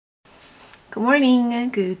Good morning,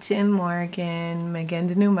 guten Morgen,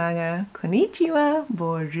 magandang umaga, konnichiwa,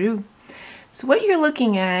 bonjour. So what you're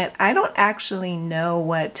looking at, I don't actually know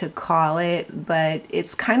what to call it, but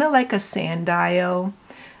it's kind of like a sundial.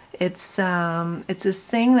 It's this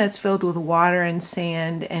thing that's filled with water and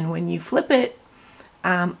sand, and when you flip it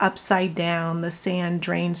upside down, the sand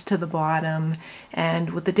drains to the bottom, and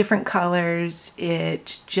with the different colors,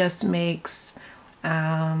 it just makes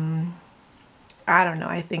I don't know,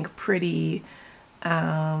 I think pretty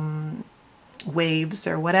waves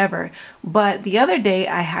or whatever. But the other day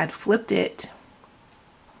I had flipped it,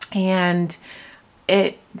 and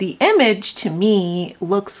the image to me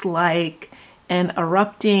looks like an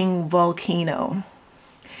erupting volcano.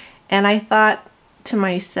 And I thought to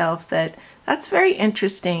myself that that's very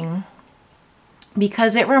interesting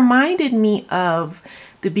because it reminded me of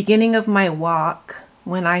the beginning of my walk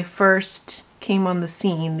when I first came on the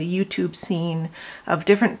scene, the YouTube scene of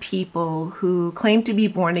different people who claim to be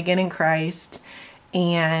born again in Christ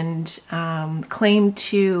and claim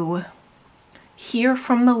to hear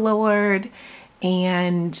from the Lord,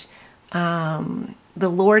 and the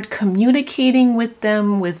Lord communicating with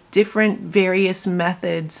them with different various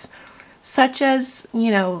methods, such as,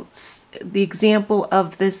 the example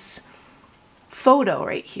of this photo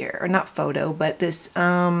right here, or not photo, but this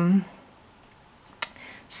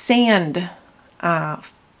sand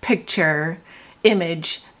picture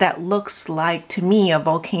image that looks like, to me, a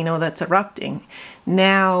volcano that's erupting.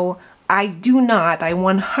 Now, I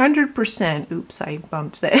 100%, oops, I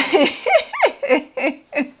bumped that.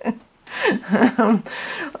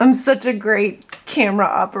 I'm such a great camera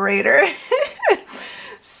operator.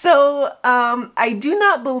 So I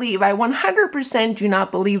 100% do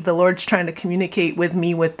not believe the Lord's trying to communicate with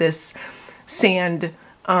me with this sand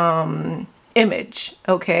image,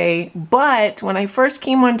 okay? But when I first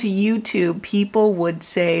came onto YouTube, people would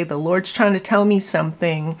say the Lord's trying to tell me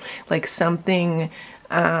something, like something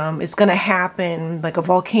is going to happen, like a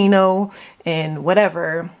volcano in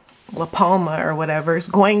whatever, La Palma or whatever is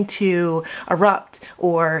going to erupt,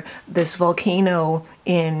 or this volcano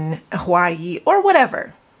in Hawaii or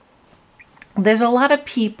whatever. There's a lot of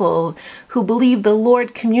people who believe the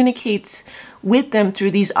Lord communicates with them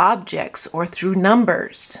through these objects or through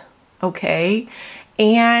numbers, okay?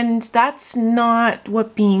 And that's not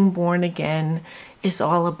what being born again is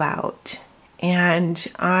all about. And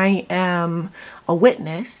I am a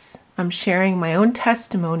witness. I'm sharing my own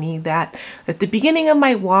testimony that at the beginning of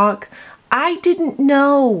my walk, I didn't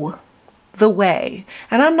know the way.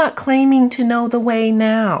 And I'm not claiming to know the way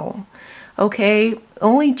now, okay?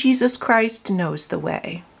 Only Jesus Christ knows the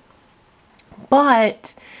way.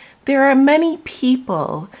 But there are many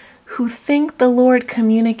people who think the Lord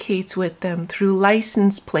communicates with them through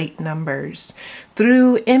license plate numbers,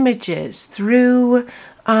 through images, through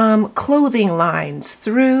clothing lines,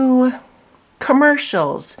 through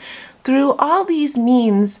commercials, through all these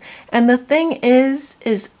means. And the thing is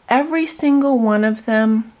every single one of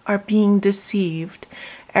them are being deceived.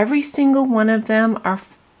 Every single one of them are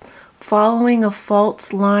following a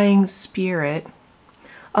false lying spirit,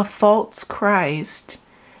 a false Christ.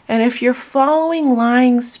 And if you're following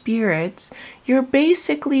lying spirits, you're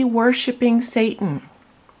basically worshiping Satan,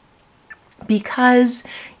 because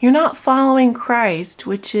you're not following Christ,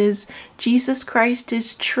 which is Jesus Christ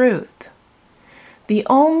is truth. The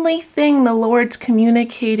only thing the Lord's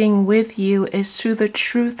communicating with you is through the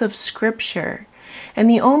truth of Scripture. And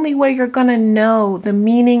the only way you're going to know the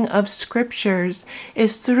meaning of Scriptures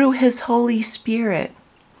is through His Holy Spirit.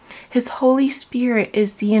 His Holy Spirit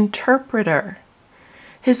is the interpreter.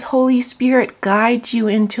 His Holy Spirit guides you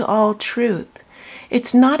into all truth.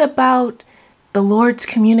 It's not about the Lord's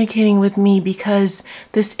communicating with me because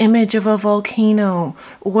this image of a volcano,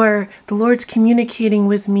 or the Lord's communicating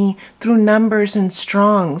with me through numbers and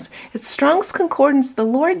Strong's. It's Strong's Concordance. The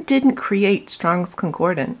Lord didn't create Strong's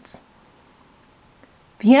Concordance.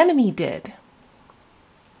 The enemy did.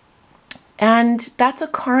 And that's a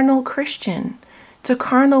carnal Christian. It's a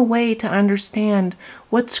carnal way to understand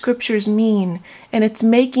what scriptures mean, and it's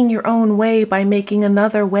making your own way by making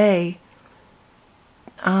another way,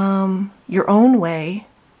 your own way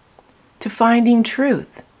to finding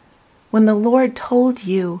truth, when the Lord told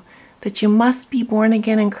you that you must be born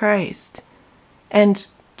again in Christ, and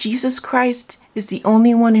Jesus Christ is the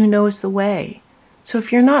only one who knows the way. So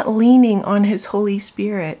if you're not leaning on His Holy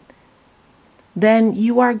Spirit, then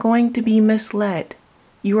you are going to be misled.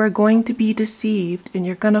 You are going to be deceived, and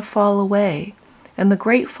you're going to fall away. And the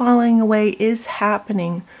great falling away is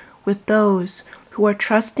happening with those who are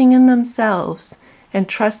trusting in themselves, and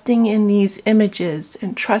trusting in these images,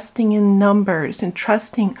 and trusting in numbers, and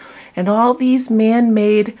trusting in all these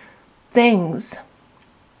man-made things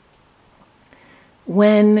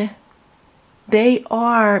when they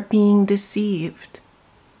are being deceived.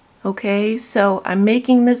 Okay, so I'm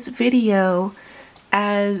making this video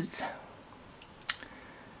as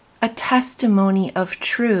a testimony of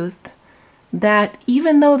truth that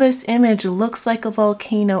even though this image looks like a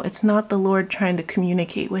volcano, it's not the Lord trying to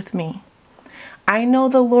communicate with me. I know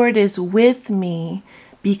the Lord is with me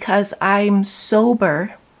because I'm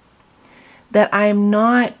sober, that I'm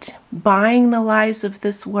not buying the lies of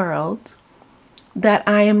this world, that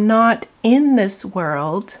I am not in this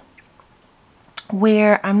world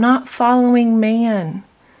where I'm not following man,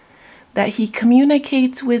 that He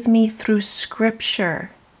communicates with me through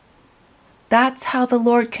Scripture. That's how the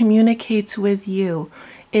Lord communicates with you,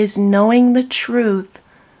 is knowing the truth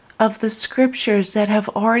of the Scriptures that have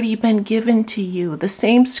already been given to you, the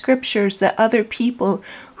same Scriptures that other people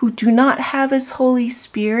who do not have His Holy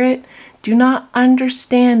Spirit do not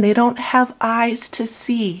understand. They don't have eyes to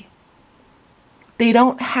see. They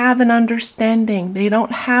don't have an understanding. They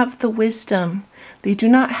don't have the wisdom. They do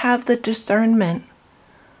not have the discernment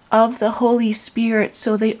of the Holy Spirit,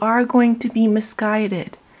 so they are going to be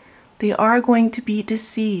misguided. They are going to be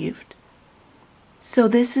deceived. So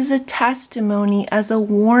this is a testimony as a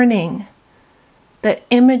warning that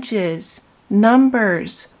images,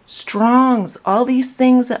 numbers, strongs, all these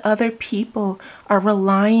things that other people are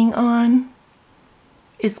relying on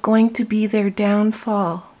is going to be their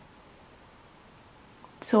downfall.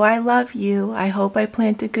 So I love you. I hope I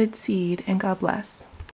plant a good seed, and God bless.